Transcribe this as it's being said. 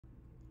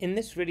In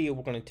this video,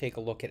 we're going to take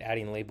a look at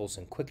adding labels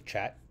in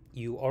Quickchat.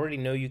 You already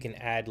know you can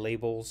add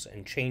labels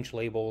and change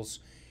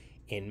labels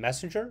in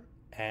Messenger,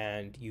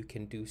 and you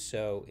can do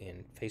so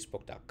in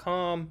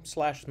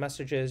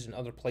facebook.com/messages and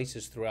other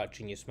places throughout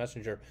Genius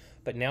Messenger,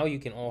 but now you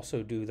can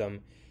also do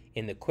them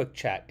in the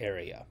Quickchat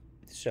area.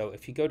 So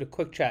if you go to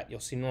Quickchat, you'll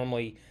see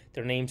normally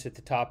their names at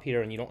the top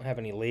here, and you don't have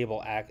any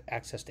label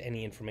access to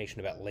any information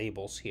about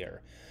labels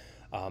here.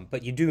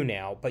 But you do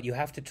now, but you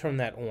have to turn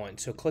that on.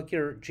 So click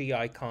your G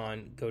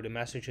icon, go to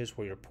Messages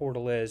where your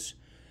portal is,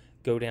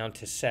 go down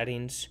to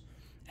Settings,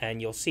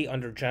 and you'll see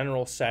under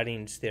General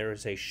Settings there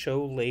is a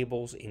Show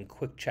Labels in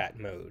Quickchat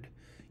mode.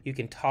 You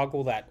can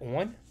toggle that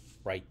on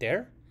right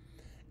there,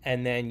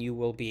 and then you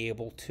will be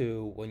able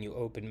to, when you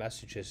open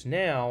Messages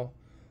now,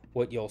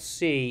 what you'll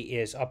see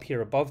is up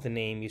here above the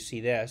name, you see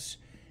this,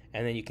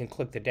 and then you can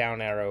click the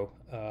down arrow.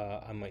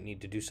 I might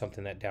need to do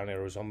something. That down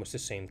arrow is almost the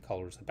same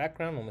color as the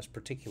background on this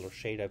particular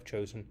shade I've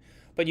chosen.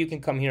 But you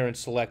can come here and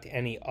select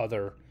any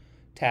other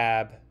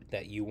tab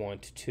that you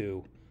want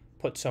to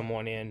put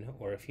someone in,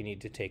 or if you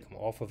need to take them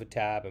off of a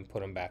tab and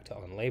put them back to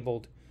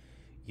unlabeled,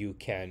 you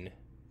can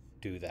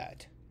do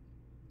that.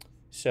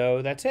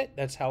 So that's it.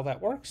 That's how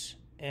that works.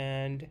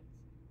 And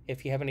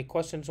if you have any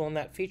questions on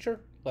that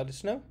feature, let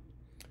us know.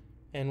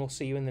 And we'll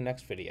see you in the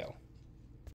next video.